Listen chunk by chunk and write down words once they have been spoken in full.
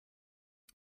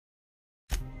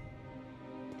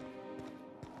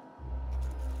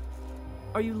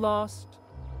Are you lost?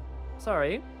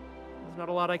 Sorry, there's not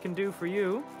a lot I can do for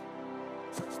you.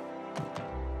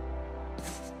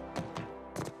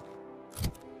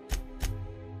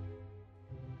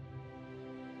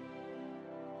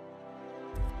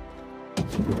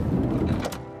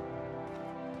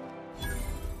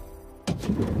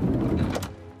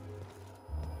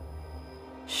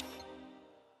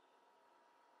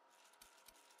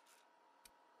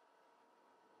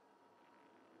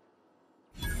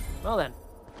 Well then,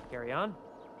 carry on.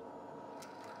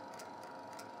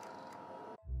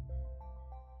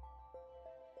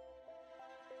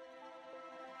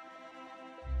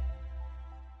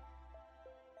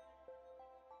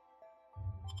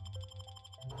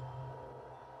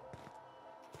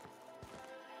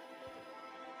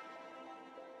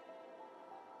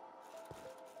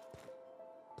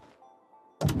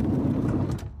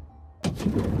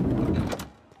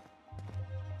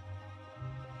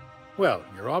 Well,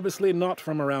 you're obviously not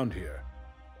from around here.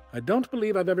 I don't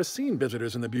believe I've ever seen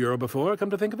visitors in the Bureau before, come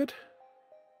to think of it.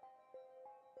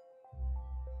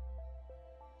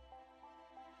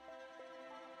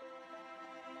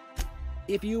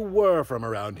 If you were from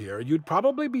around here, you'd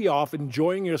probably be off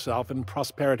enjoying yourself in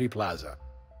Prosperity Plaza,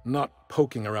 not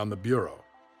poking around the Bureau.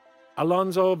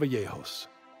 Alonso Vallejos.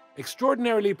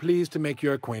 Extraordinarily pleased to make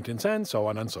your acquaintance, and so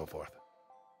on and so forth.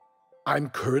 I'm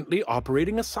currently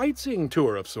operating a sightseeing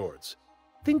tour of sorts.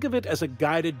 Think of it as a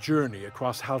guided journey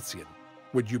across Halcyon.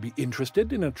 Would you be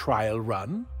interested in a trial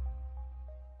run?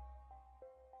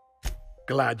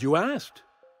 Glad you asked.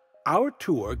 Our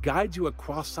tour guides you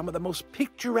across some of the most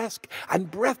picturesque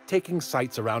and breathtaking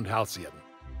sights around Halcyon.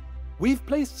 We've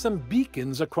placed some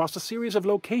beacons across a series of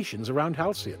locations around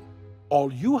Halcyon.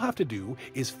 All you have to do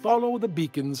is follow the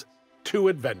beacons to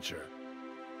adventure.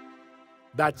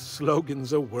 That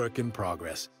slogan's a work in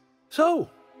progress. So,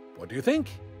 what do you think?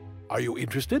 Are you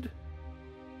interested?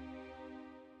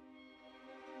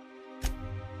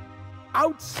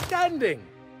 Outstanding!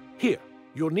 Here,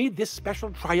 you'll need this special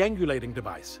triangulating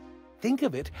device. Think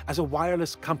of it as a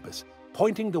wireless compass,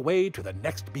 pointing the way to the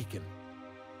next beacon.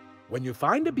 When you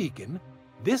find a beacon,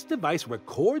 this device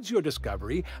records your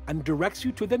discovery and directs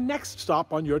you to the next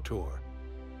stop on your tour.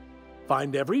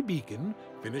 Find every beacon,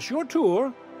 finish your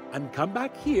tour, and come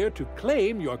back here to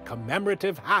claim your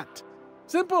commemorative hat.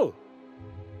 Simple!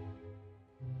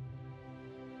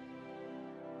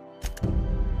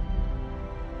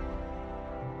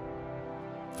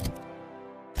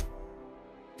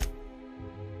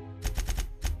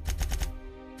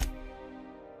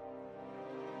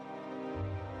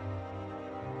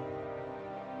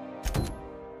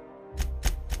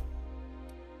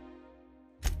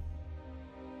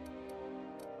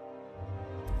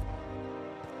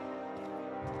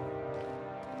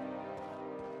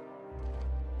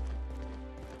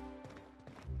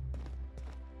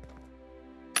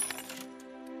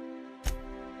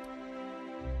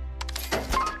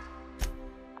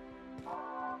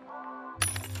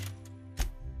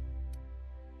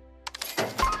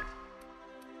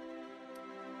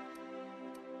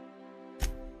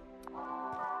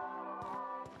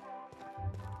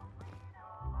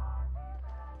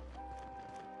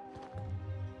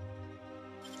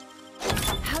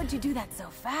 How'd you do that so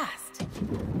fast?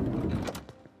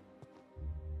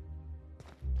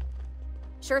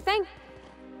 Sure thing.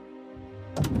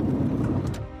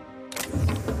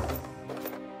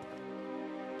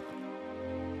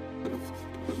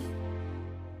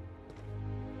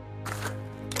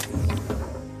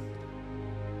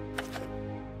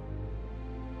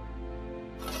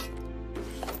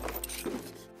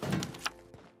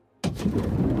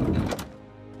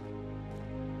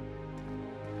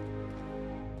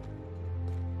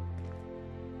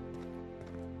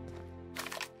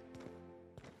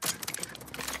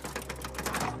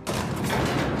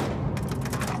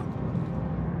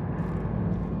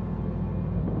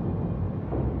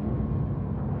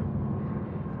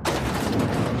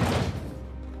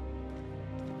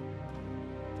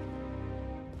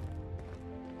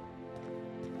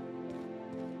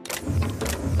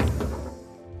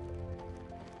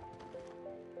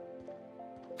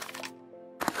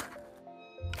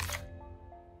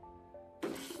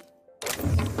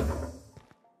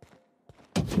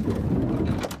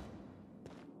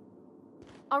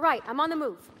 All right, I'm on the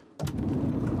move.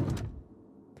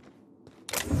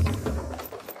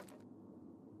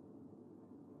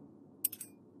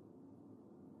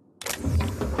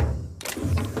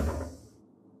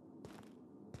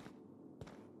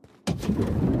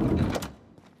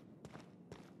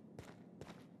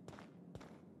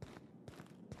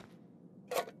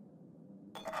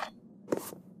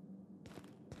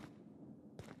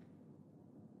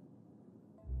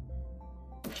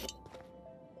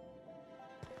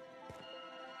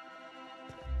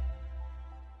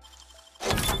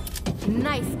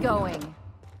 Nice going.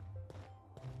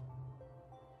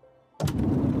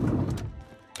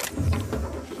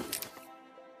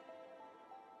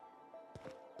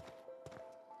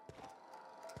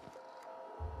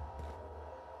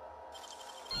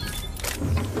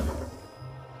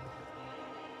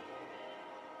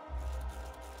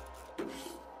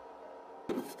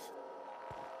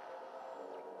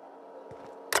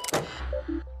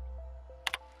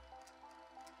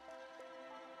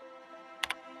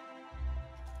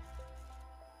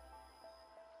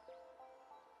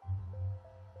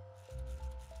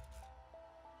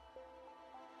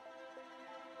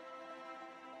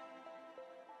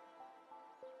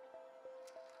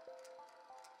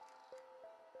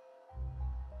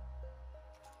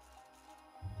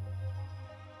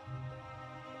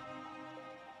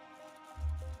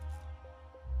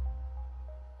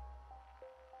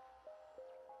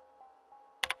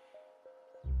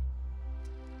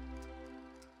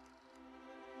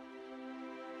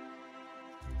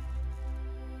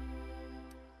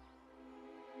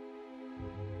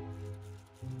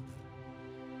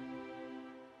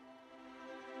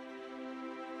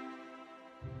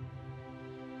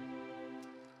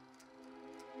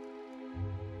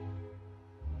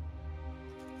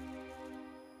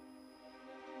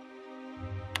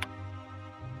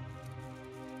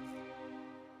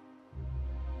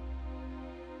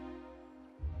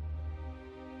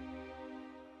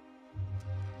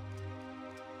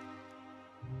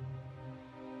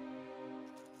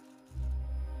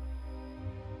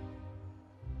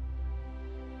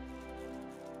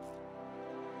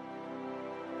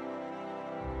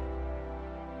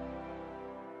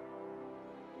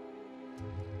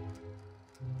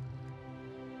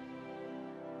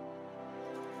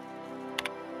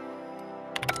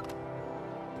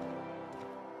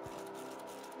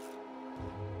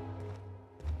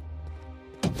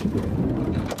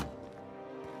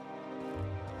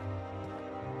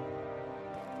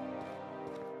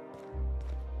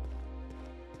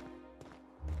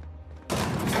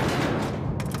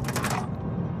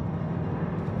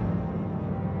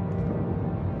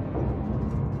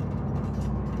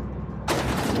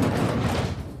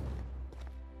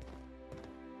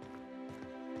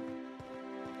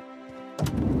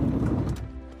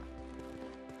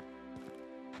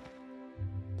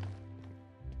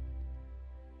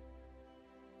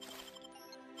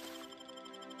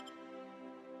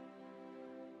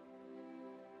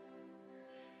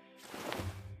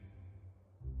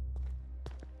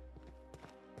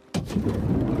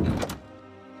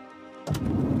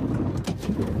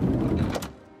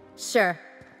 Sure.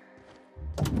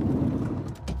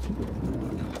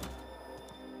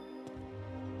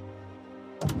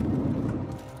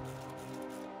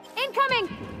 Incoming!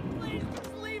 Please,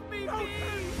 leave me be!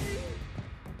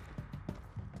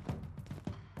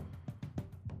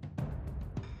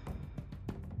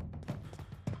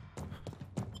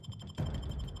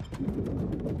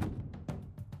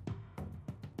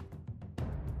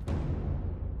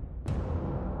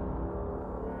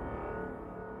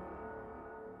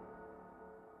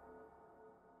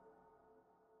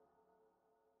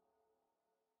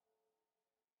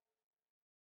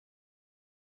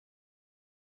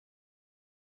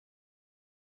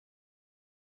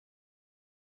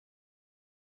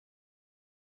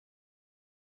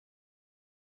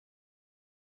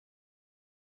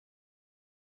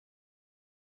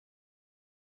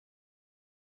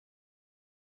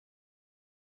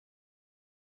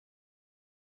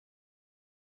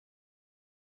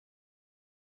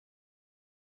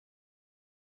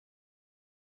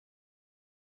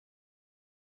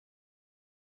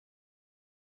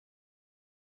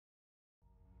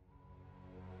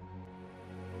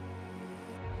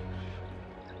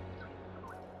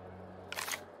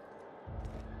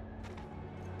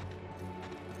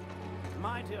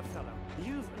 My dear fellow,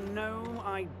 you've no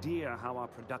idea how our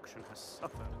production has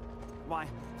suffered. Why,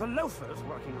 the loafers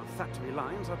working on factory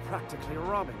lines are practically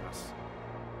robbing us.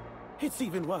 It's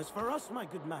even worse for us, my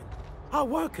good man. Our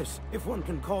workers, if one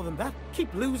can call them that,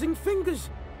 keep losing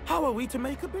fingers. How are we to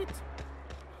make a bit?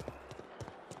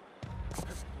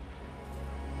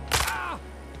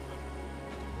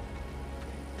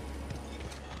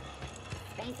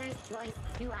 Spencer's Choice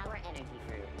 2-hour energy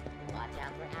fruit. Watch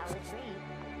out for hour 3.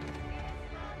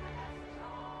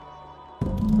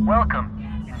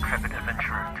 Welcome, intrepid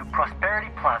adventurer, to Prosperity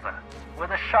Plaza, where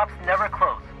the shops never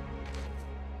close.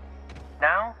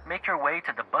 Now, make your way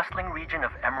to the bustling region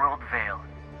of Emerald Vale.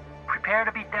 Prepare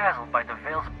to be dazzled by the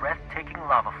Vale's breathtaking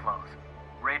lava flows,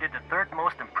 rated the third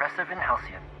most impressive in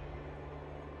Halcyon.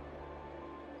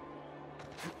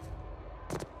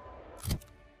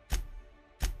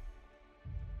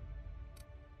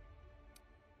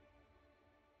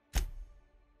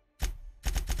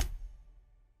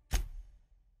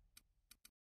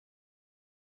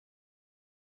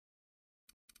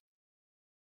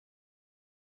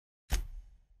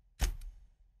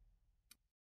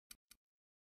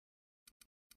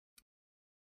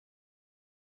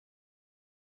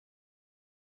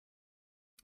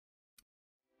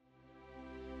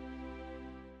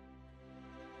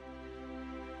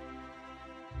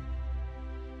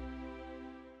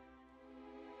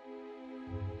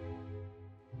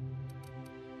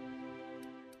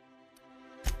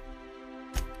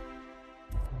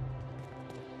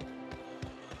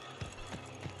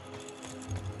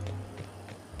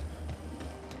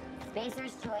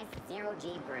 Spacer's Choice Zero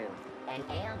G Brew. An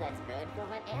ale that's good for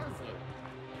what ails you.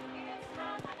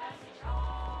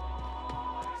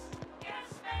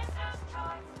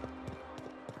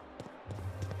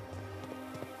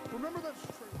 Remember that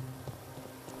string.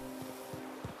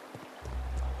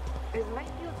 Is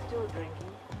Lightfield still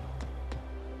drinking?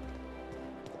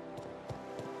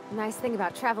 Nice thing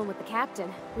about traveling with the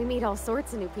captain. We meet all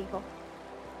sorts of new people.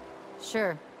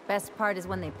 Sure. Best part is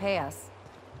when they pay us.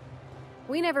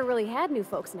 We never really had new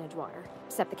folks in Edgewater,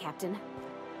 except the captain.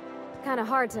 Kinda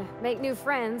hard to make new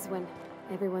friends when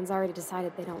everyone's already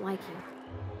decided they don't like you.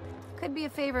 Could be a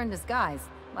favor in disguise.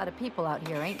 A lot of people out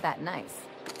here ain't that nice.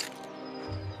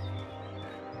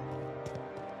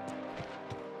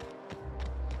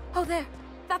 Oh, there.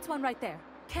 That's one right there.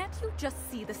 Can't you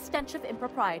just see the stench of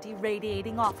impropriety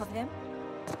radiating off of him?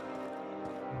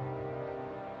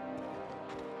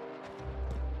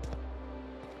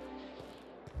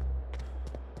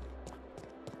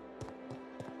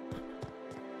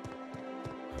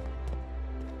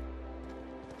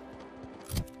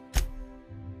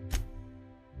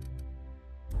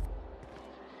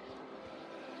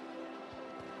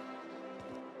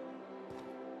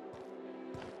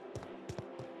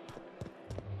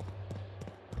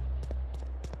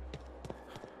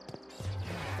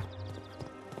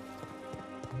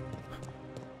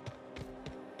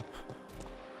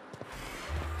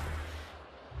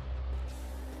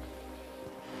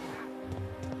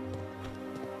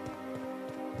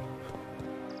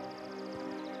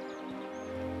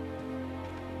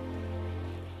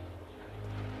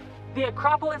 The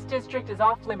Acropolis district is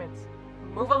off limits.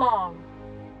 Move along.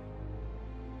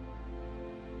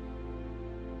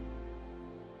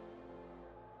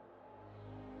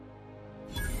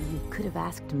 You could have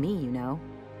asked me, you know.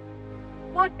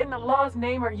 What in the law's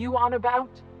name are you on about?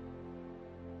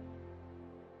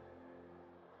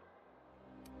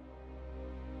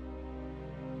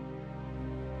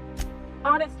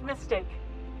 Honest mistake.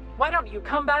 Why don't you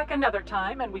come back another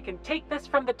time and we can take this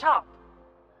from the top?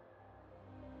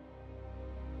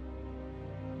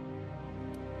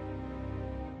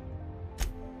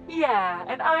 Yeah,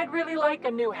 and I'd really like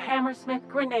a new Hammersmith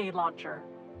grenade launcher.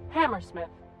 Hammersmith,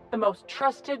 the most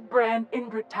trusted brand in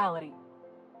brutality.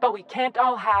 But we can't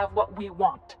all have what we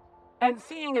want. And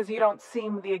seeing as you don't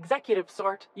seem the executive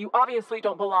sort, you obviously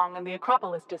don't belong in the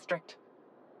Acropolis district.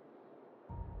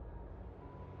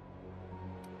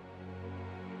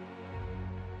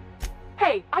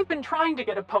 Hey, I've been trying to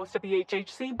get a post at the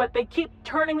HHC, but they keep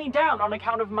turning me down on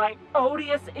account of my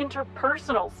odious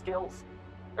interpersonal skills.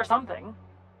 Or something.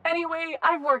 Anyway,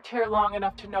 I've worked here long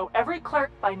enough to know every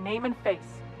clerk by name and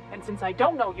face. And since I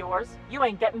don't know yours, you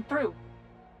ain't getting through.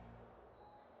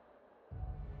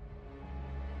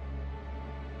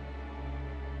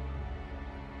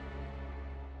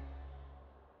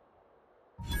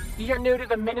 You're new to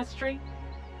the ministry?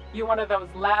 You one of those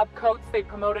lab coats they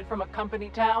promoted from a company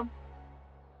town?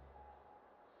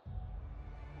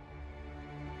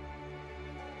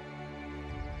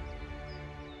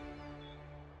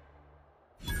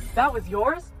 That was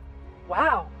yours?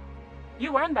 Wow.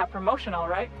 You earned that promotion, all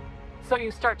right. So you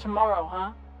start tomorrow,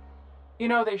 huh? You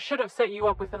know, they should have set you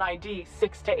up with an ID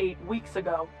 6 to 8 weeks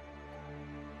ago.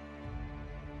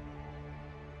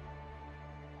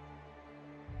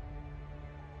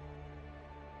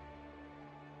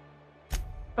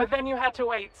 But then you had to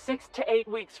wait 6 to 8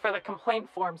 weeks for the complaint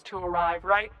forms to arrive,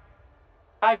 right?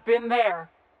 I've been there.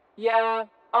 Yeah,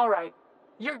 all right.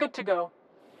 You're good to go.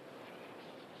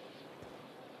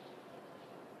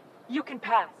 You can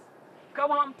pass.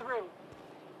 Go on through.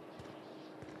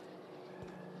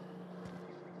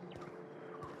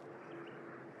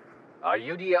 Our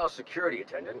UDL security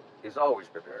attendant is always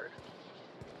prepared.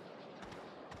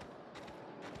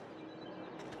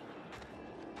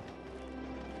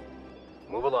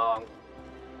 Move along.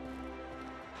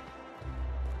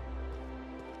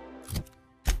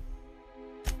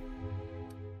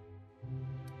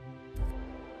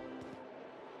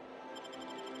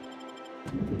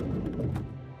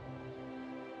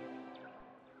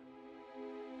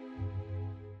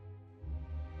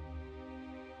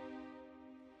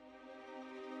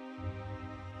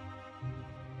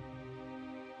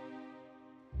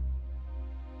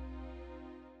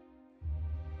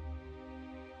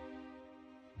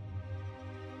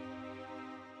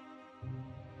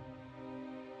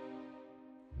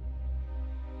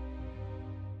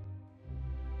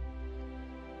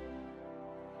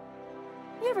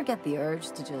 You ever get the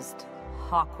urge to just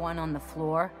hawk one on the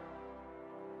floor?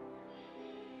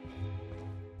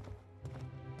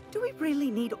 Do we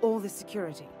really need all this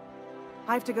security?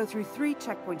 I have to go through 3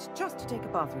 checkpoints just to take a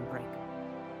bathroom break.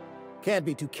 Can't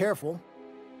be too careful.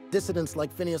 Dissidents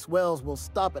like Phineas Wells will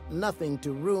stop at nothing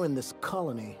to ruin this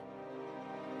colony.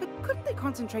 But couldn't they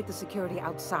concentrate the security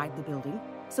outside the building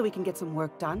so we can get some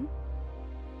work done?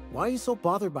 Why are you so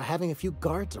bothered by having a few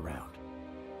guards around?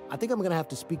 I think I'm gonna have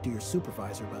to speak to your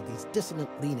supervisor about these dissident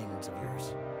leanings of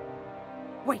yours.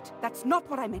 Wait, that's not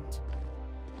what I meant.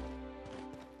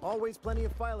 Always plenty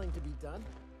of filing to be done.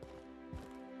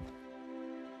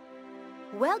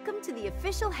 Welcome to the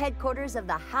official headquarters of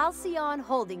the Halcyon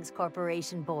Holdings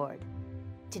Corporation Board.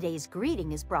 Today's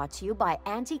greeting is brought to you by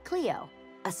Auntie Cleo,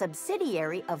 a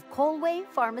subsidiary of Colway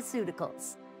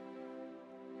Pharmaceuticals.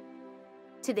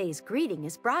 Today's greeting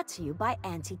is brought to you by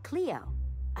Auntie Cleo,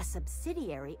 a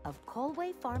subsidiary of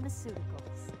Colway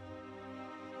Pharmaceuticals.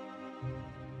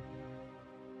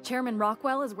 Chairman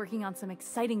Rockwell is working on some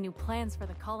exciting new plans for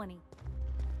the colony.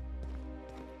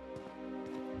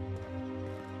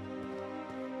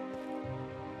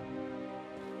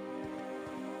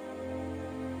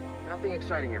 Nothing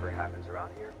exciting ever happens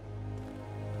around here.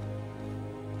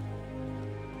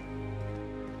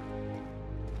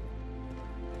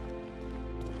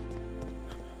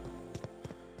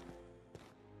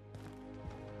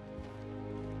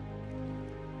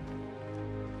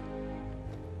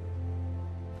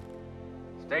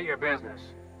 State your business.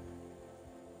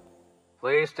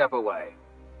 Please step away.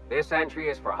 This entry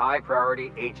is for high-priority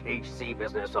HHC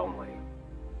business only.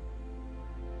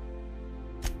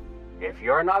 If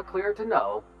you're not cleared to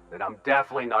know, then I'm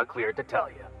definitely not cleared to tell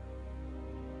you.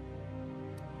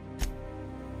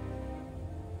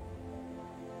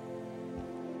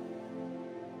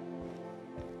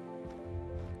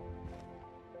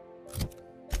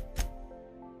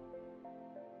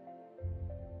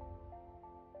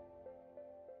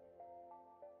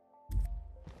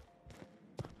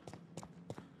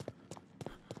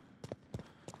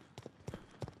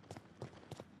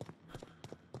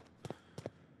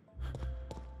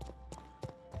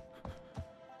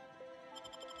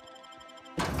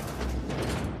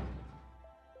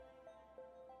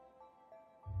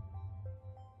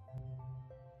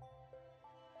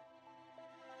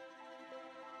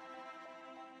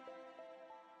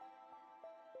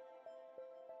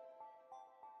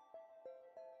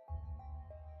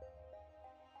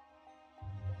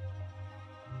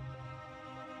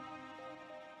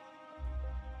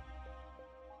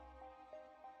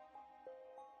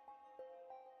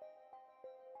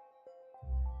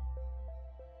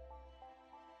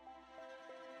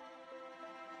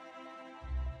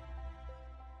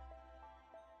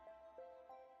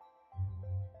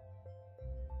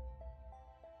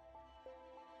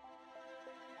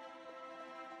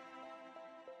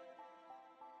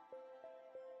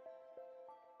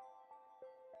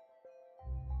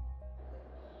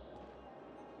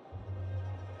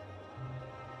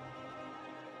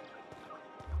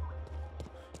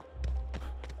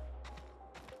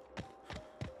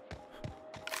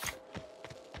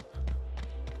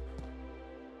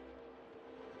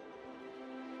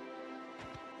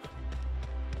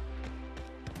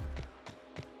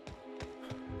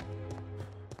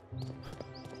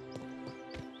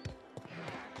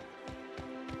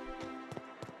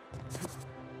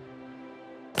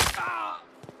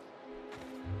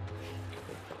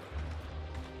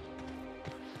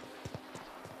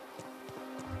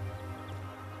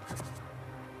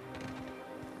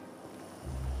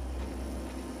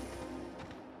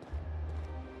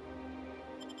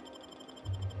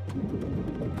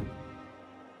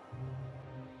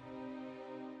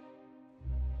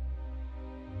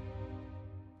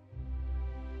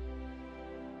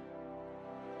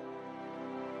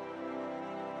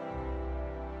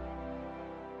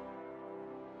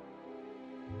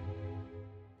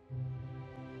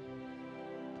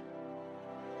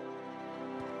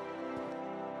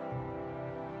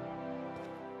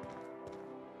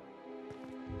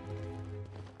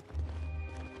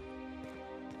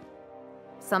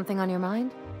 Something on your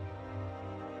mind?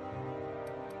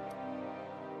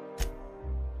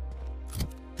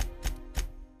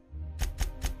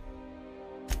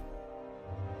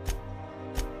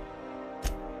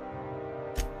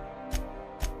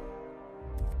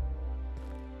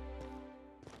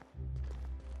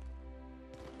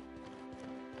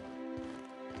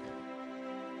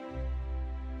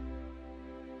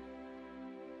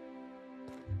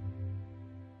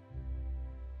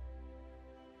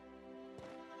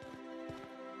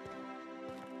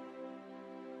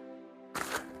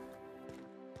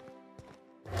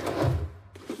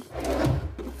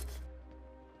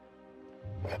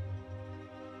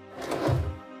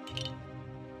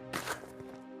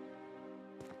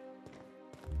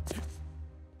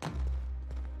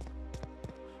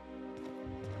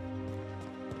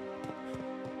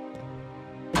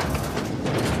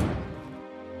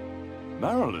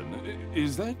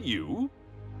 Is that you?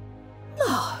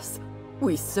 Lars,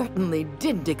 we certainly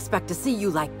didn't expect to see you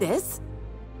like this.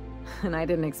 And I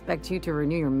didn't expect you to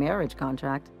renew your marriage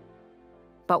contract.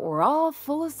 But we're all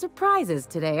full of surprises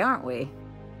today, aren't we?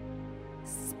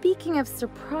 Speaking of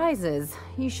surprises,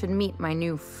 you should meet my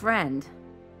new friend.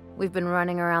 We've been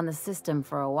running around the system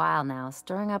for a while now,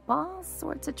 stirring up all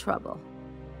sorts of trouble.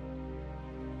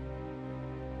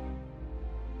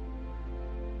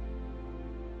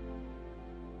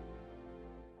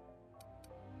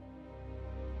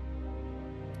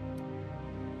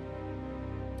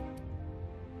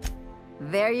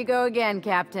 There you go again,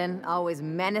 Captain. Always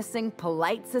menacing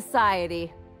polite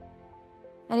society.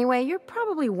 Anyway, you're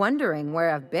probably wondering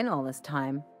where I've been all this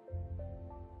time.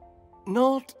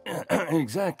 Not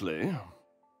exactly.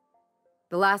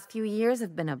 The last few years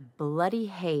have been a bloody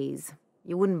haze.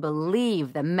 You wouldn't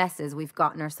believe the messes we've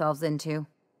gotten ourselves into.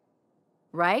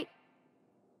 Right?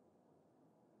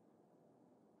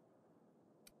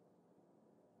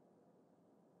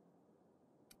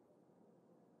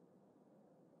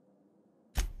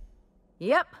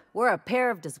 Yep, we're a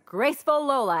pair of disgraceful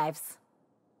lowlifes.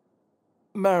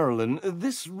 Marilyn,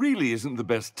 this really isn't the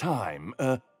best time.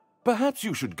 Perhaps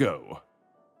you should go.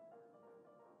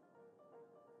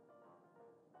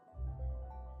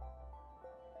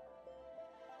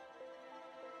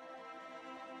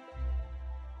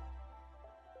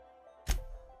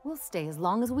 We'll stay as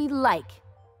long as we like.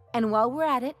 And while we're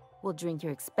at it, we'll drink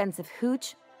your expensive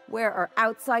hooch, wear our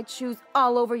outside shoes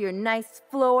all over your nice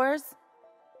floors.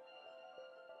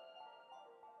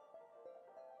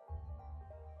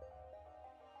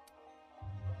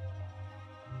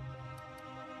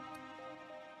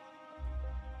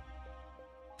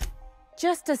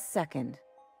 Just a second.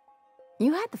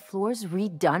 You had the floors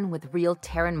redone with real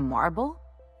Terran marble?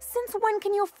 Since when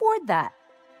can you afford that?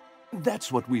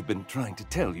 That's what we've been trying to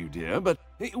tell you, dear, but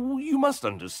you must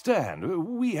understand,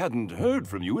 we hadn't heard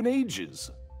from you in ages.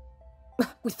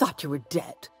 We thought you were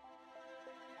dead.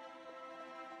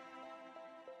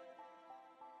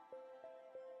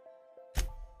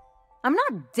 I'm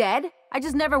not dead. I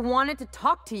just never wanted to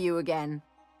talk to you again.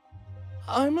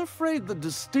 I'm afraid the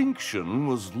distinction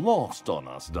was lost on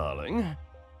us, darling.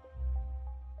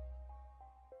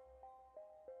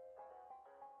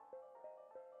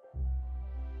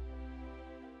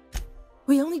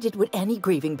 We only did what any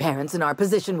grieving parents in our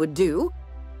position would do.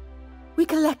 We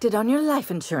collected on your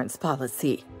life insurance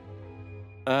policy.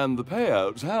 And the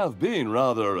payouts have been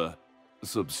rather,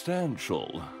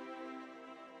 substantial.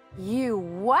 You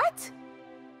what?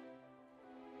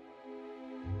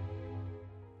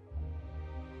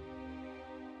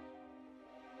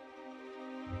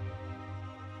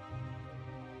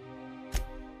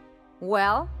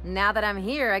 Well, now that I'm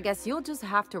here, I guess you'll just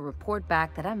have to report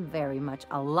back that I'm very much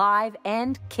alive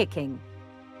and kicking.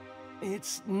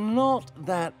 It's not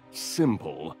that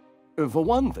simple. For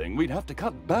one thing, we'd have to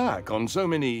cut back on so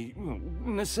many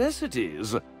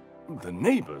necessities. The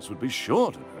neighbors would be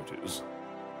sure to notice.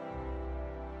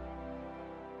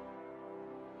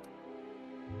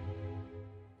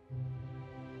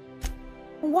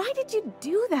 Why did you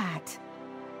do that?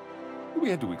 We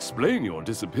had to explain your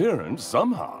disappearance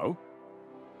somehow.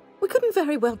 We couldn't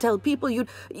very well tell people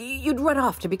you'd run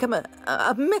off to become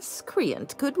a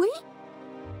miscreant, could we?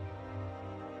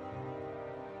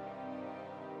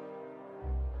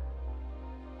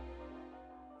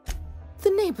 The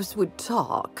neighbors would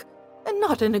talk, and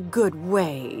not in a good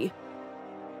way.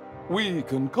 We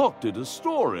concocted a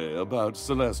story about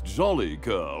Celeste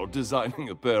Jollycurl designing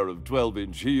a pair of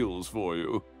 12-inch heels for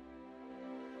you.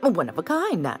 One of a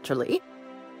kind, naturally.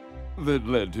 That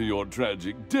led to your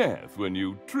tragic death when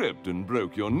you tripped and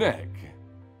broke your neck.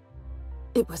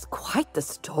 It was quite the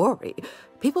story.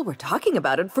 People were talking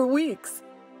about it for weeks.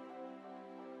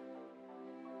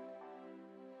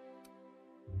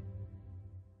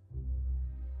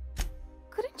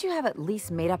 Couldn't you have at least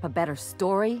made up a better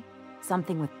story?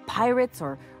 Something with pirates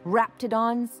or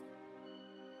raptidons?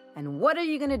 And what are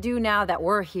you gonna do now that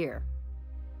we're here?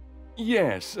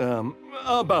 Yes,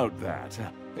 about that.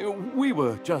 We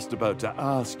were just about to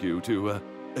ask you to,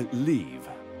 leave.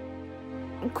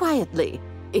 Quietly,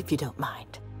 if you don't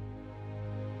mind.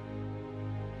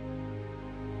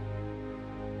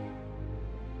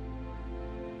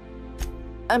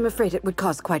 I'm afraid it would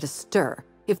cause quite a stir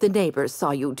if the neighbors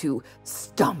saw you two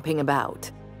stomping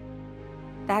about.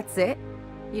 That's it?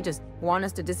 You just want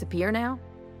us to disappear now?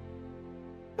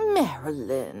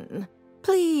 Marilyn,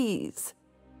 please.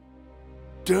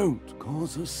 Don't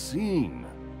cause a scene.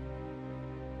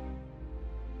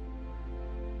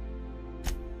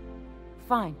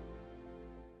 Fine.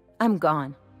 I'm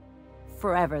gone.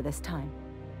 Forever this time.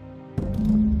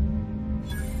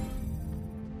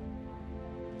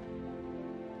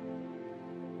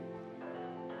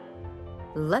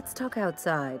 Let's talk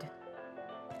outside.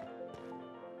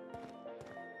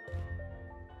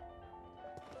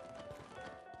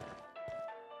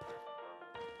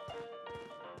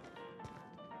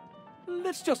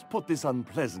 Let's just put this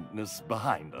unpleasantness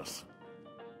behind us.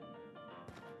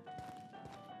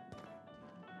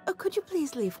 Could you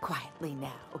please leave quietly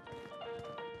now?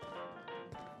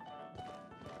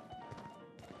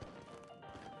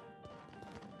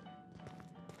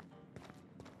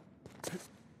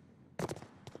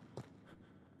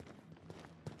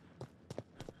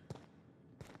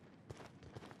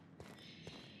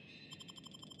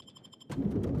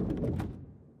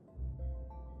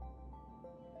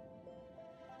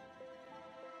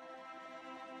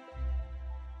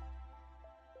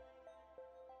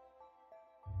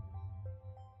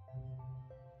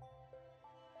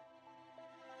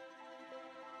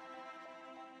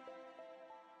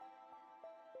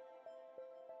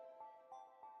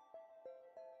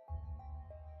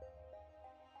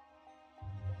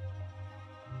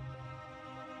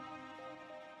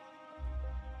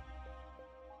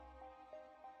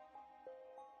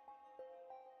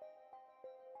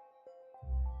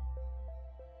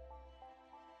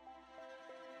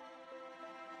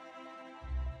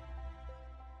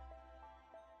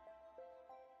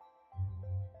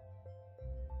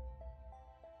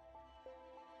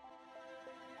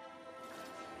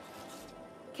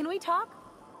 Can we talk?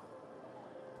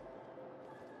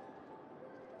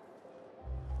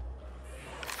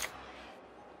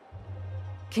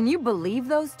 Can you believe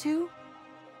those two?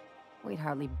 We'd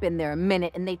hardly been there a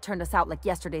minute and they turned us out like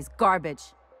yesterday's garbage.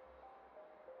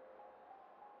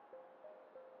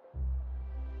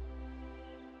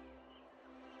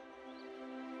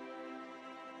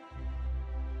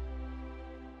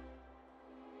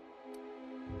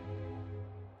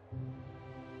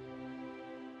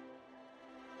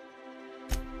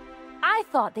 I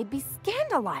thought they'd be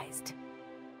scandalized.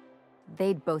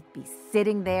 They'd both be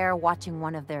sitting there watching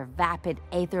one of their vapid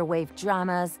aetherwave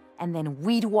dramas, and then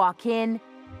we'd walk in.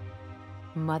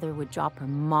 Mother would drop her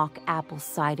mock apple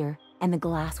cider, and the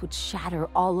glass would shatter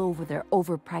all over their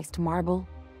overpriced marble.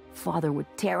 Father would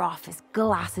tear off his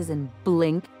glasses and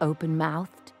blink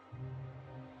open-mouthed.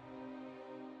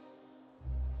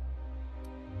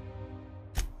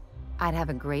 I'd have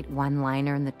a great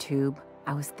one-liner in the tube.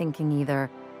 I was thinking either,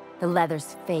 the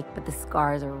leather's fake but the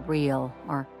scars are real,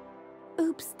 or,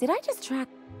 oops, did I just track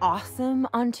awesome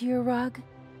onto your rug?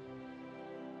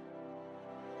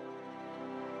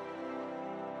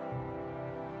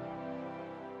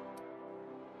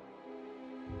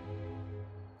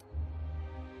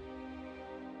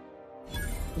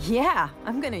 Yeah,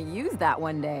 I'm gonna use that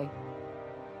one day.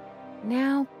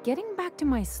 Now, getting back to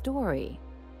my story.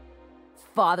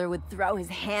 Father would throw his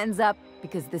hands up,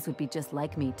 because this would be just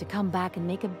like me, to come back and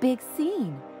make a big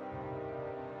scene.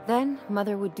 Then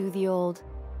Mother would do the old,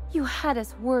 "You had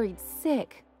us worried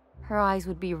sick." Her eyes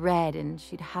would be red and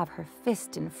she'd have her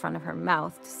fist in front of her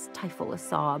mouth to stifle a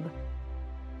sob.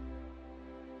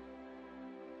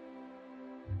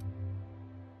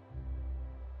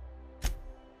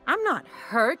 I'm not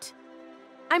hurt.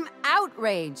 I'm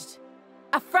outraged.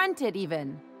 Affronted,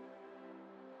 even.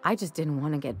 I just didn't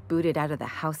want to get booted out of the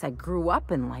house I grew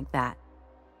up in like that.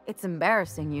 It's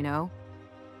embarrassing, you know.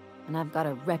 And I've got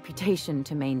a reputation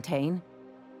to maintain.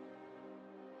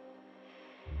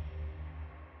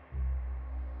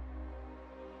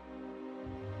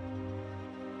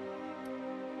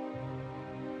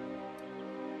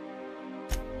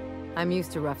 I'm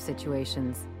used to rough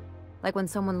situations. Like when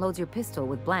someone loads your pistol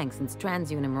with blanks and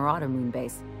strands you in a Marauder moon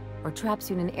base, or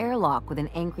traps you in an airlock with an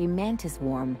angry mantis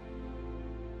worm.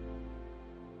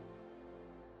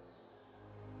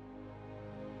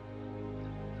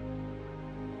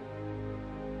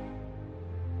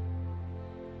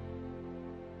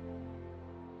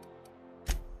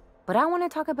 But I want to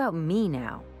talk about me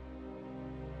now.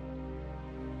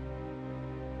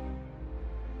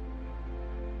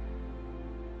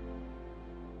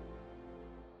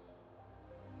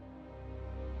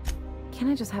 Can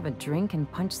I just have a drink and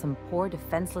punch some poor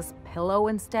defenseless pillow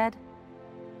instead?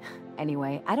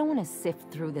 Anyway, I don't want to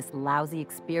sift through this lousy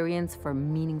experience for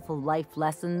meaningful life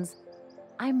lessons.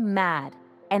 I'm mad,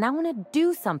 and I want to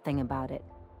do something about it.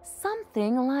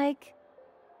 Something like...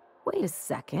 Wait a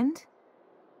second.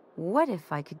 What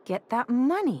if I could get that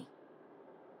money?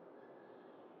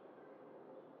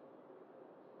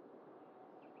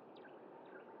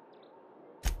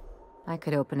 I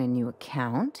could open a new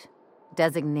account,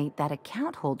 designate that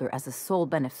account holder as a sole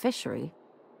beneficiary.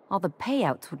 All the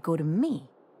payouts would go to me.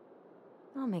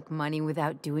 I'll make money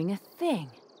without doing a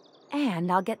thing,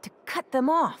 and I'll get to cut them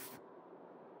off.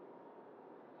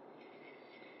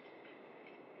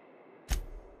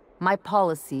 My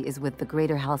policy is with the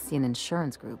Greater Halcyon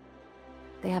Insurance Group.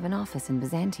 They have an office in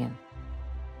Byzantium.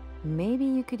 Maybe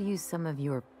you could use some of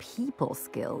your people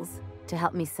skills to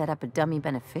help me set up a dummy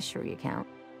beneficiary account.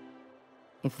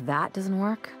 If that doesn't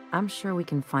work, I'm sure we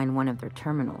can find one of their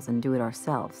terminals and do it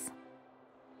ourselves.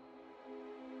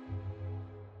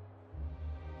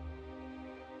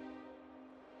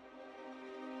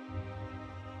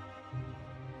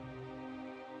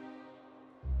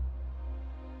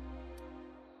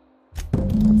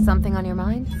 Something on your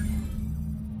mind?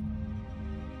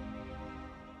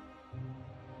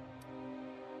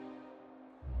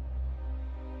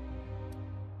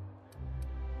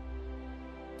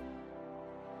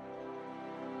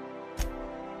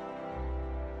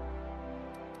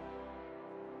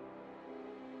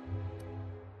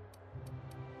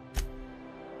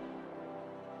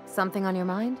 Something on your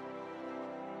mind?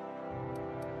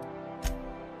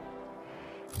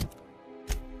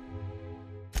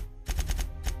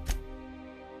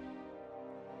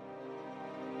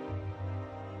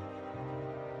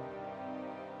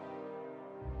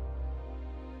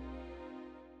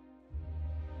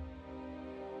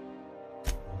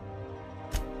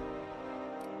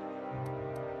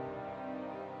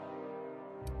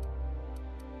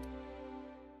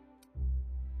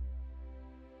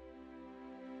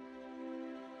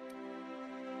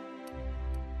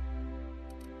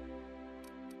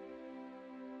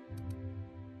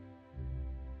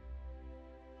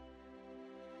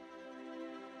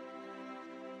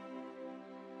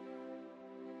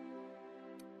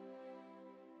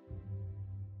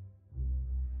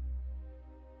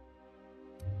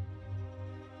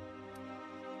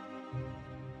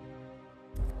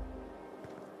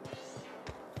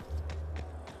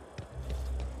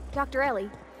 Dr. Ellie,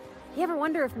 you ever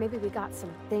wonder if maybe we got some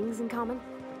things in common?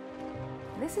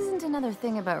 This isn't another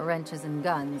thing about wrenches and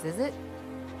guns, is it?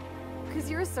 'Cause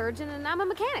you're a surgeon and I'm a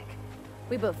mechanic.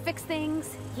 We both fix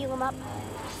things, heal them up.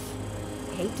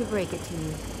 Hate to break it to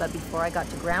you, but before I got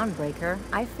to Groundbreaker,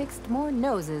 I fixed more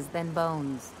noses than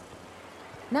bones.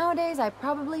 Nowadays, I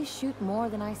probably shoot more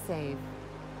than I save.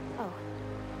 Oh.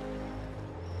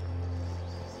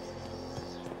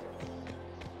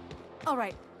 All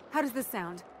right, how does this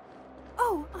sound?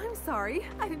 Oh, I'm sorry.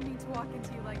 I didn't mean to walk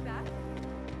into you like that.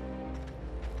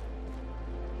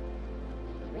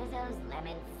 Rizzo's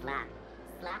Lemon Slap.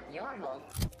 Slap your whole...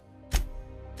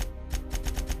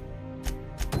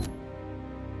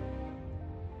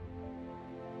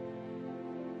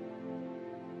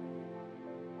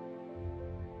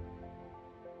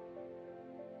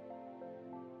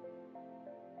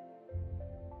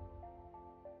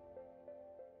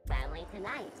 Family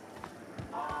tonight.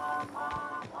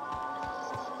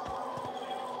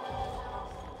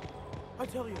 I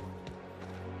tell you.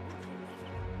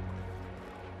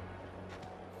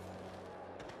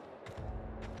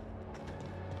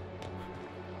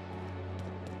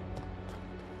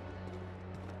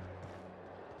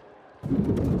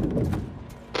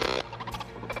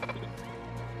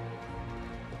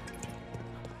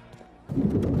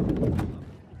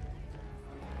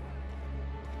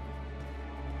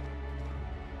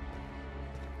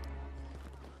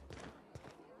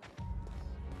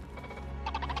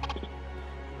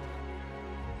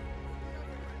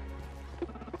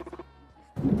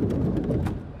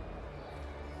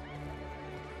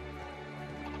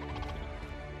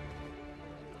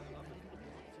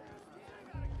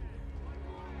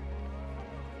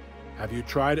 Have you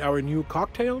tried our new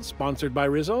cocktail sponsored by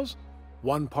Rizzo's?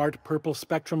 1 part Purple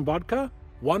Spectrum vodka,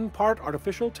 1 part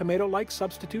artificial tomato-like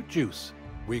substitute juice.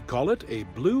 We call it a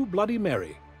Blue Bloody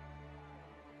Mary.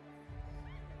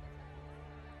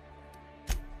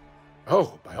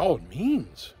 Oh, by all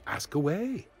means, ask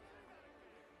away.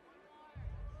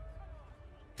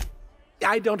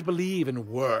 I don't believe in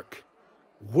work.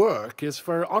 Work is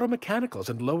for automechanicals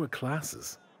and lower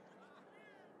classes.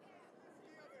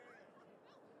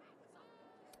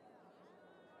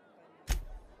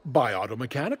 By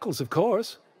automechanicals, of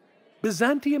course.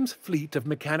 Byzantium's fleet of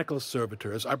mechanical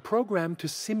servitors are programmed to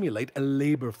simulate a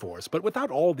labor force, but without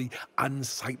all the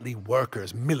unsightly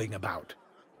workers milling about.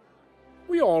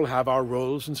 We all have our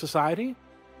roles in society.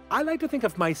 I like to think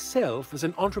of myself as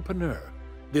an entrepreneur.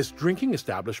 This drinking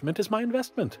establishment is my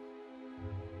investment.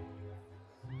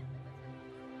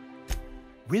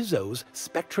 Rizzo's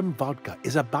Spectrum Vodka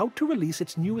is about to release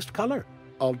its newest color,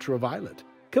 ultraviolet,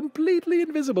 completely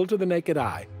invisible to the naked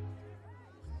eye.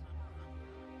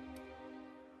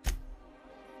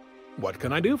 What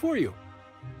can I do for you?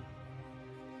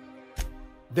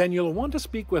 Then you'll want to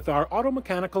speak with our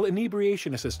automechanical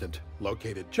inebriation assistant,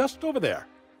 located just over there.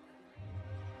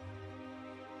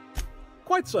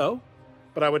 Quite so.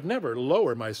 but I would never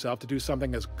lower myself to do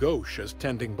something as gauche as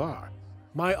tending bar.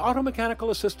 My auto-mechanical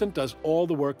assistant does all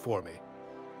the work for me.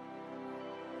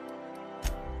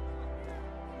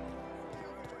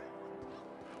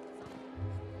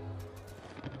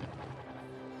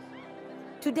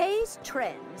 Today's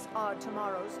trends are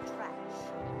tomorrow's trash.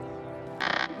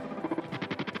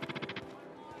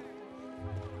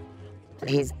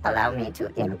 Please allow me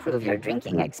to improve your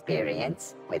drinking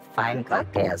experience with fine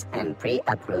cocktails and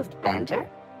pre-approved banter.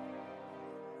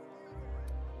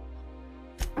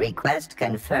 Request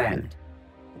confirmed.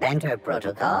 Banter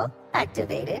protocol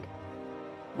activated.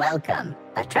 Welcome,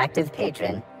 attractive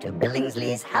patron, to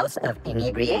Billingsley's House of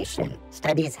Inebriation.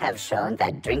 Studies have shown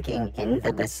that drinking in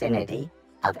the vicinity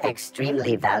of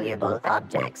extremely valuable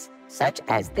objects, such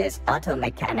as this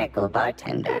auto-mechanical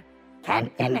bartender,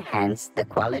 can enhance the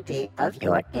quality of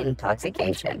your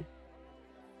intoxication.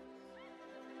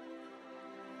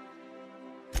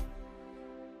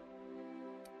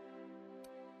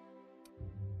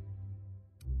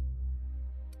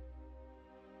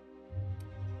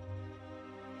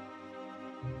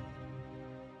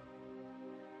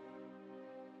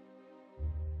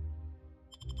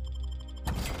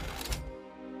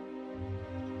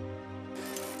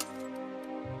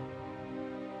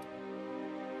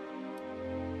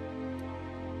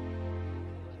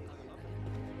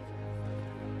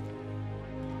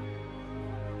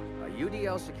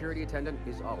 UDL security attendant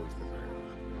is always prepared.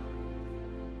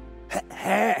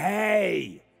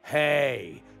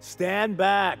 Hey, stand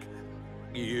back,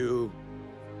 you.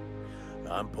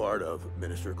 I'm part of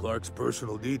Minister Clark's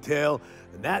personal detail,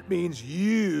 and that means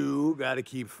you gotta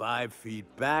keep 5 feet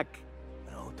back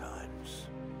at all times.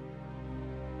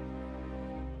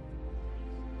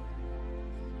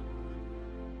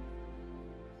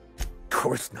 Of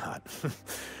course not.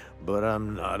 But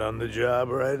I'm not on the job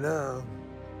right now.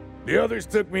 The others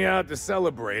took me out to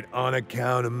celebrate on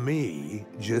account of me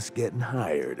just getting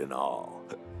hired and all.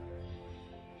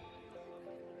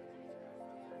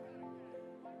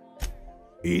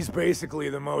 He's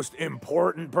basically the most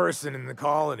important person in the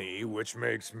colony, which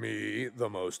makes me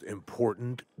the most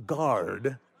important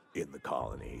guard in the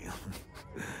colony.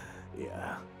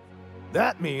 Yeah.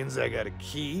 That means I got a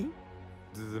key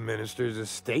to the minister's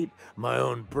estate, my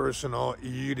own personal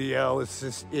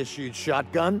UDL-issued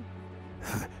shotgun.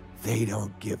 They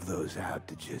don't give those out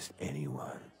to just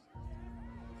anyone.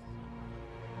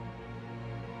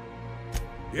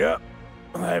 Yep,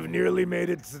 I've nearly made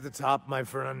it to the top, my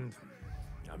friend.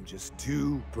 I'm just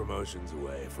 2 promotions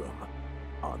away from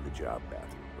on-the-job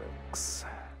bathroom breaks.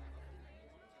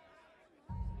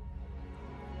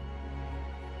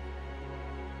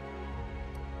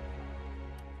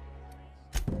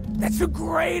 That's a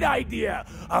great idea!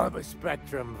 I'll have a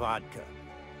Spectrum vodka.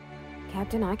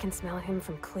 Captain, I can smell him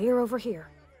from clear over here.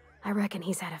 I reckon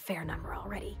he's had a fair number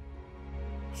already.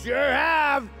 Sure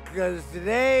have, 'cause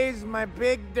today's my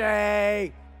big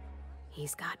day.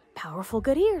 He's got powerful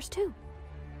good ears, too.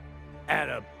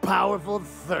 And a powerful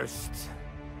thirst.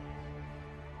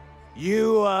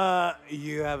 You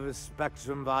have a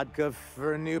Spectrum vodka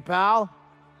for a new pal?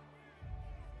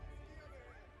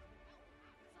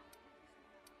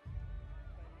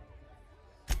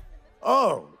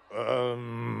 Oh,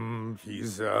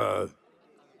 he's,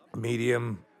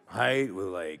 medium height with,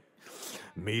 like,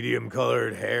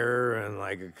 medium-colored hair and,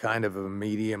 like, a kind of a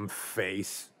medium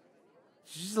face.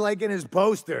 Just like in his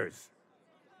posters.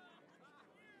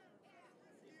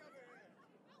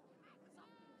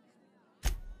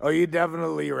 Oh, you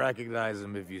definitely recognize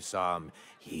him if you saw him.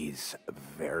 He's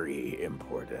very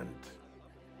important.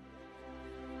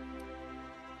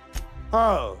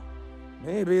 Oh,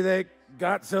 maybe they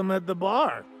got some at the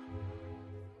bar.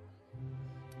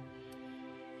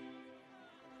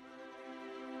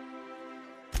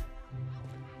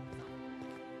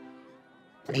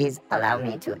 Please allow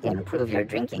me to improve your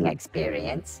drinking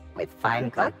experience with fine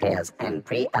cocktails and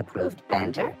pre-approved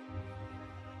banter.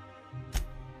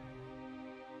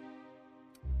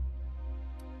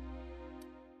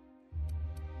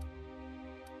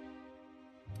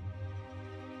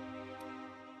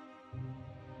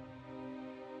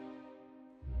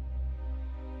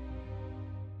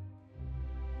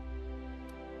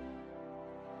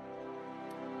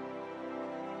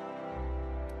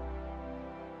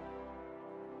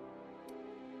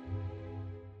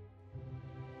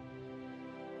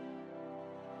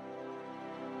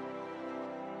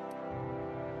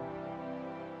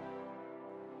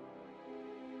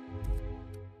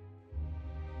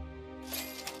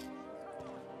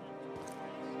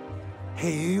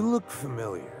 Hey, you look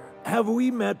familiar. Have we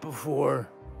met before?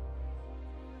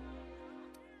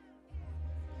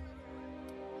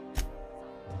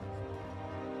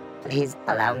 Please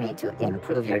allow me to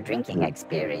improve your drinking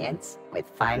experience with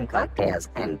fine cocktails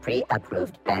and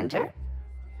pre-approved banter.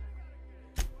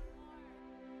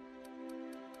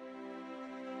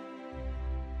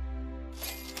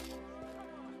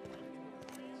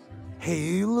 Hey,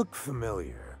 you look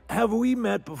familiar. Have we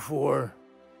met before?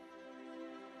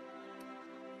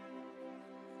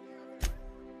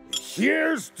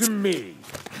 Here's to me!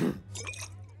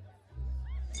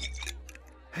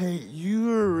 Hey,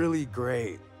 you're really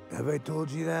great. Have I told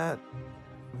you that?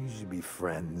 We should be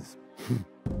friends.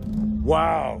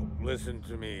 Wow, listen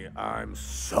to me. I'm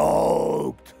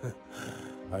soaked.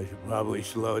 I should probably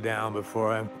slow down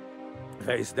before I'm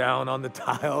face down on the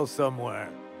tile somewhere.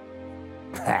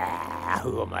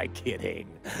 Who am I kidding?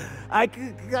 I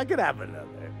could have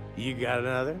another. You got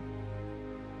another?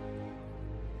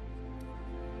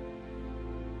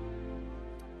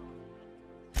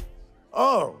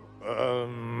 Oh,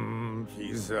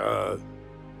 he's,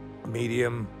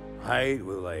 medium height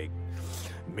with, like,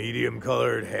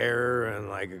 medium-colored hair and,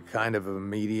 like, a kind of a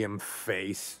medium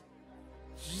face.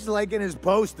 Just like in his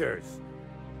posters.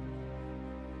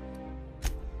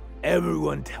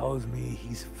 Everyone tells me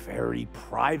he's very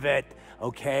private,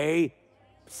 okay?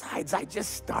 Besides, I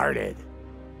just started.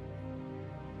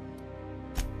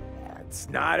 It's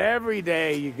not every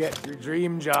day you get your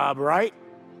dream job, right?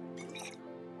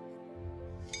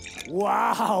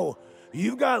 Wow,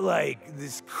 you've got, like,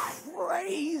 this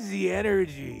crazy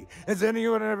energy. Has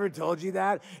anyone ever told you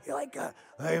that? You're like a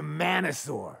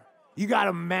Manosaur. You got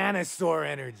a Manosaur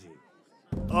energy.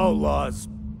 Oh, Laws,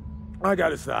 I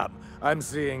gotta stop. I'm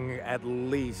seeing at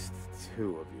least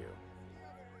 2 of you.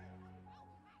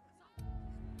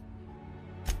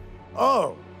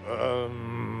 Oh,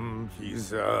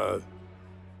 he's,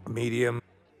 medium.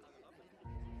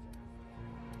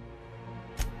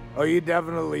 Oh, you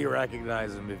definitely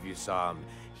recognize him if you saw him.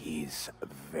 He's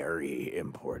very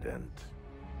important.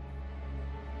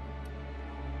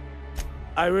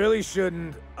 I really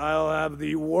shouldn't. I'll have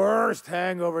the worst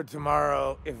hangover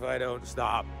tomorrow if I don't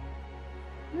stop.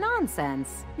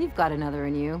 Nonsense. You've got another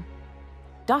in you.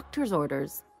 Doctor's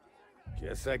orders.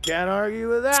 Guess I can't argue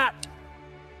with that.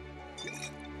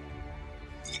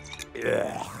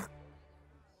 Ugh.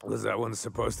 Was that one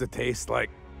supposed to taste like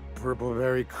Purple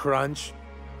Berry Crunch?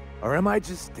 Or am I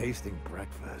just tasting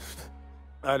breakfast?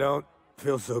 I don't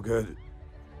feel so good.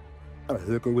 I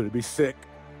think I'm gonna be sick.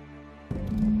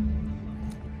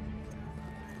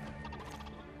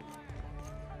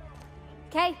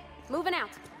 Okay, moving out.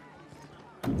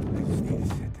 I just need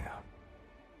to sit down.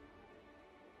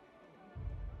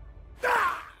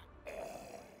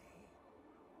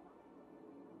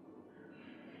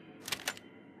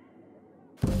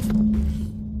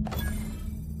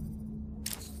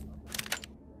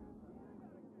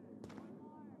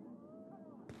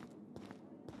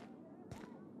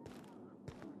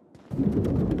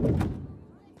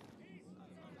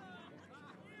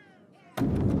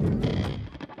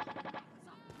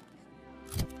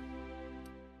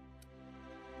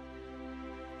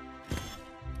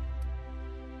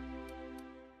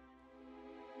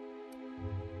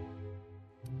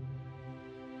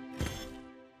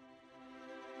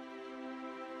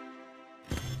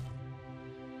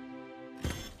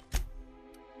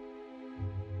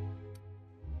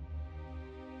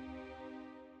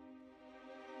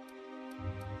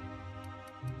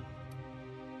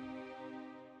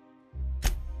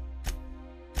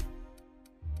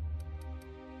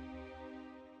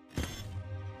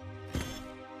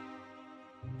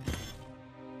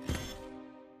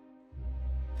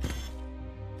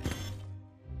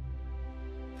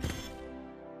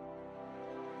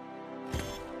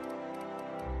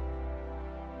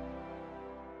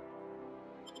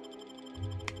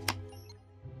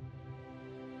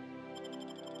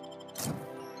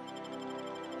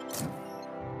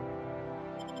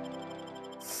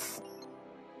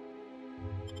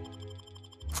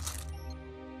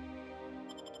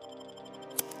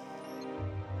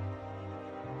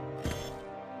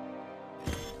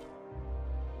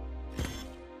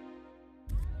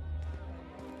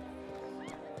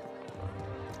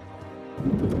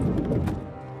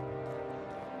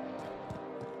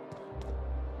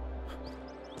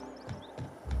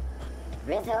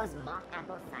 Rizzo's mock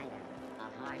apple cider. A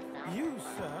hard cider. You,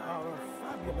 sir, are a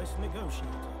fabulous negotiator.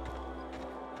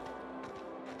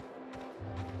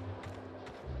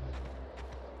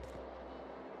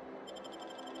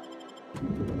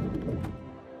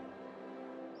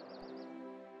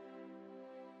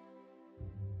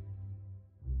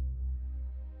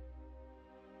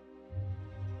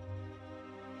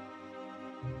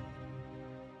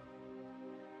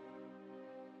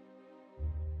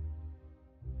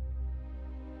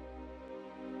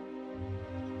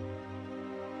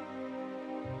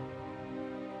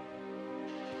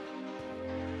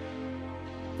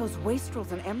 Those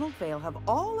wastrels in Emerald Vale have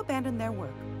all abandoned their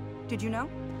work. Did you know?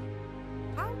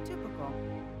 How typical.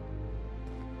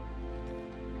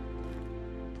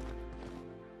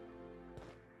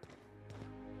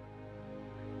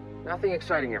 Nothing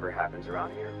exciting ever happens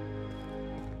around here.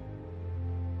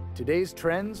 Today's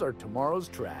trends are tomorrow's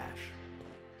trash.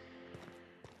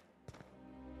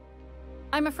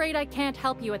 I'm afraid I can't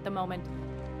help you at the moment.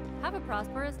 Have a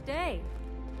prosperous day.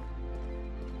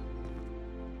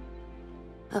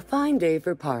 A fine day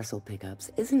for parcel pickups,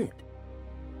 isn't it?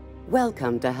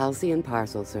 Welcome to Halcyon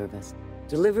Parcel Service.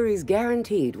 Deliveries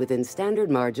guaranteed within standard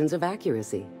margins of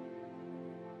accuracy.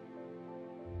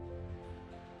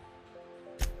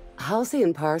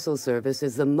 Halcyon Parcel Service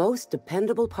is the most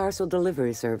dependable parcel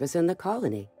delivery service in the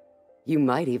colony. You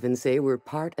might even say we're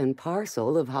part and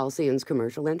parcel of Halcyon's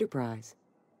commercial enterprise.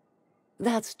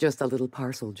 That's just a little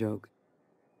parcel joke.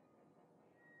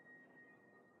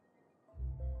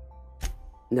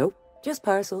 Nope, just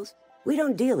parcels. We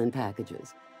don't deal in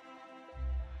packages.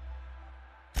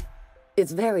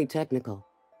 It's very technical.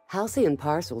 Halcyon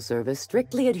Parcel Service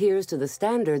strictly adheres to the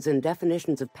standards and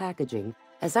definitions of packaging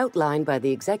as outlined by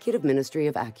the Executive Ministry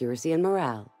of Accuracy and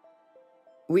Morale.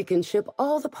 We can ship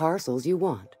all the parcels you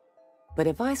want, but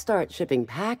if I start shipping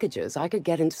packages, I could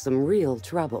get into some real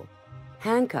trouble.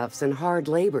 Handcuffs and hard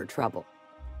labor trouble.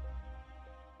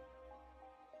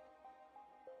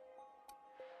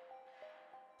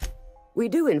 We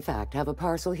do, in fact, have a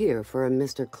parcel here for a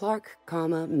Mr. Clark,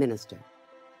 Minister.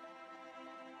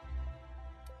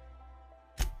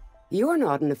 You're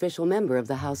not an official member of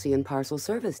the Halcyon Parcel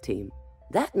Service team.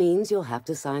 That means you'll have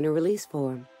to sign a release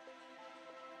form.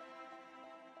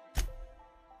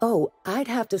 Oh, I'd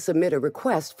have to submit a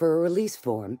request for a release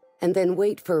form, and then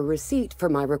wait for a receipt for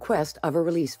my request of a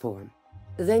release form.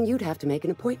 Then you'd have to make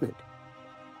an appointment.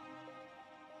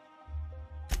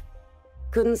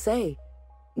 Couldn't say.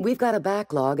 We've got a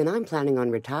backlog, and I'm planning on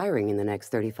retiring in the next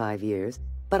 35 years,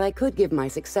 but I could give my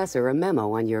successor a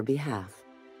memo on your behalf.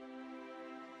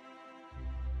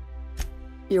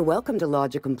 You're welcome to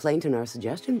lodge a complaint in our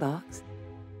suggestion box.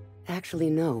 Actually,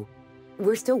 no.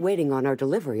 We're still waiting on our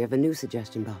delivery of a new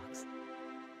suggestion box.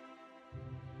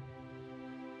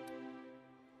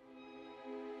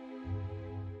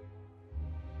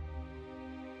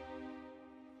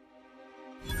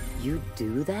 You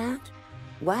do that?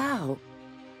 Wow.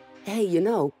 Hey, you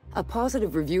know, a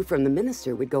positive review from the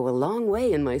minister would go a long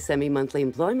way in my semi-monthly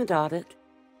employment audit.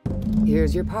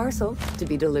 Here's your parcel to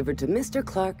be delivered to Mr.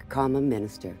 Clark,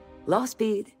 Minister. Law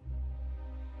speed.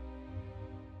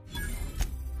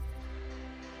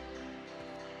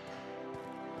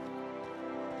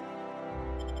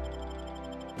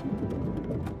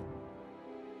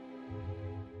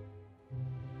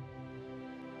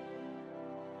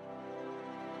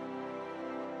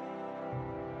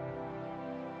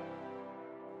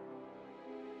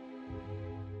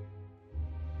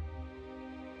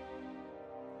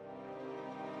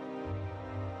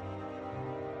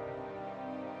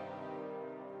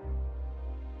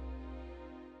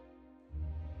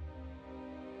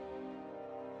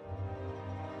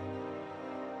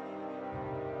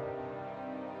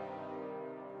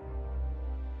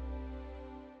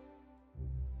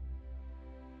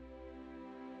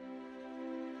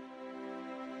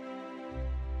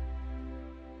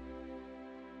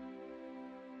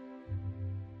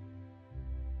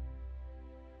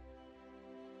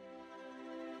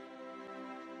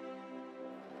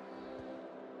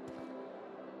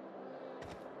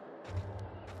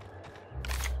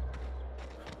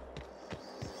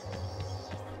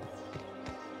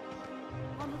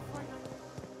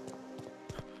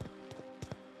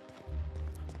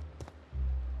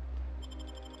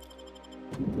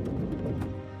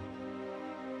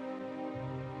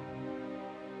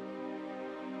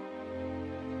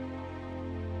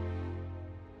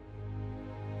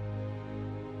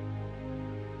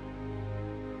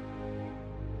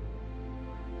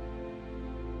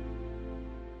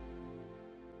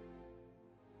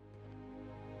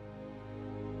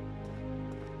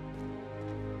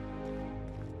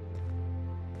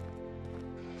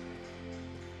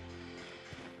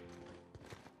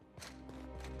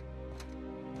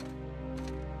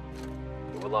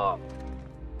 Along.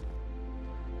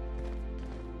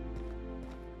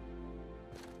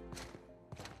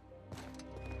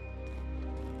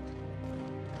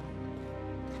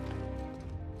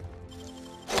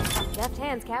 Deft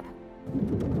hands, Cap.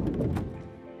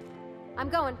 I'm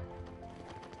going.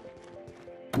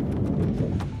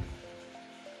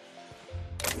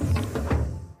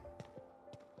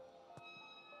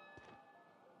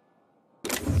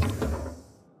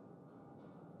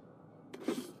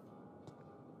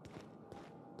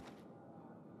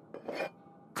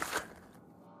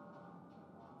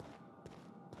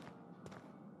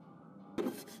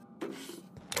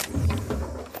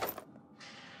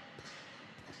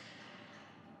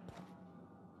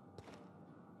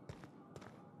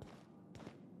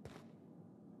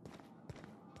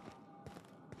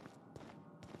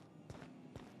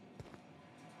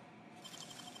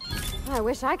 I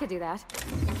wish I could do that.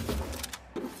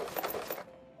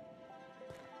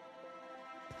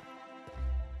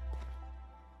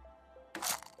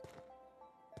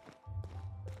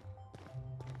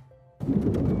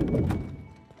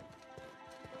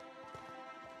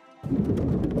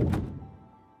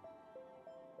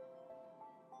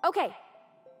 Okay.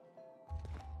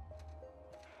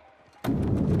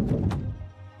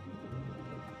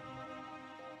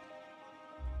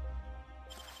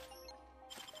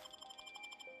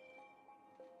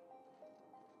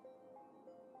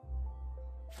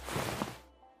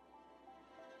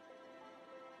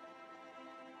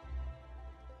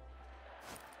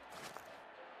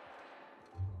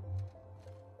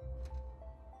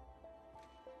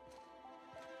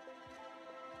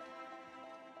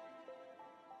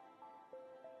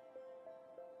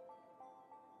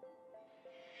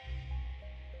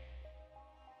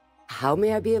 How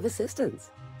may I be of assistance?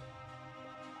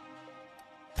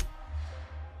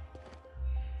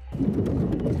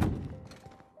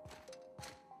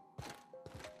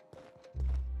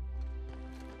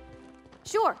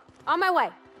 Sure, on my way.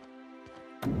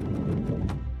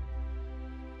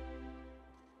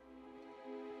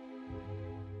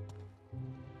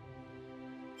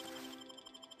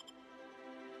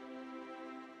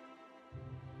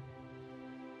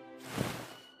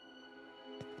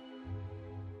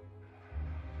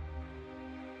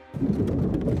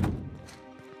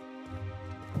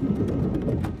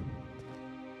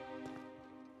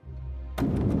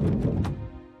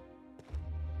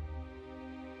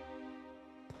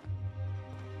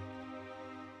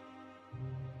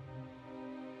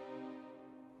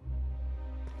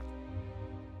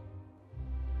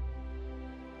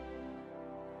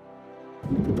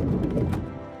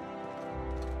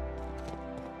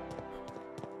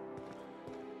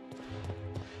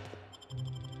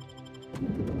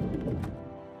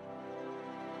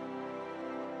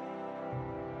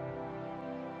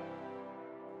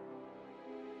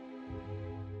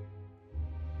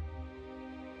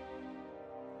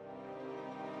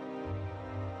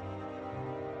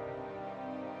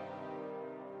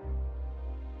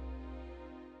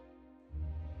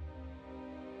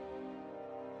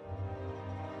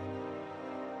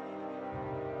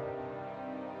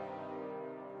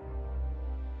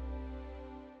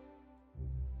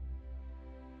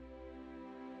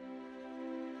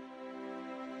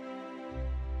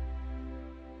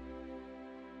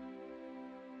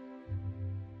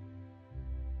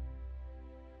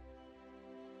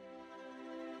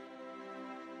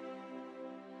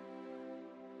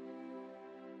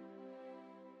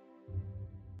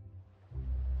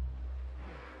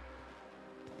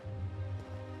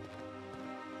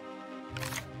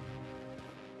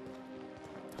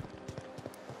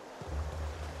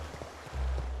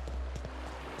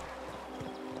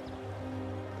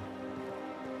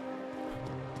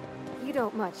 You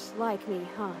don't much like me,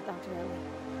 huh, Dr. Ellie?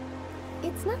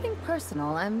 It's nothing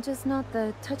personal. I'm just not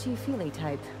the touchy-feely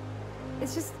type.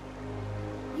 It's just...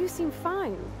 you seem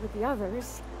fine with the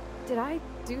others. Did I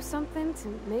do something to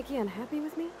make you unhappy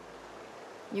with me?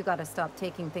 You gotta stop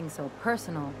taking things so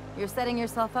personal. You're setting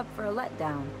yourself up for a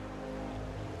letdown.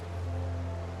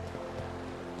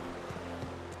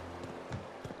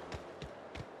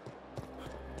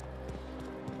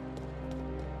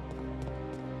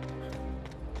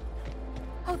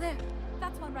 Oh, there.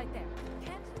 That's one right there.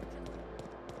 Can't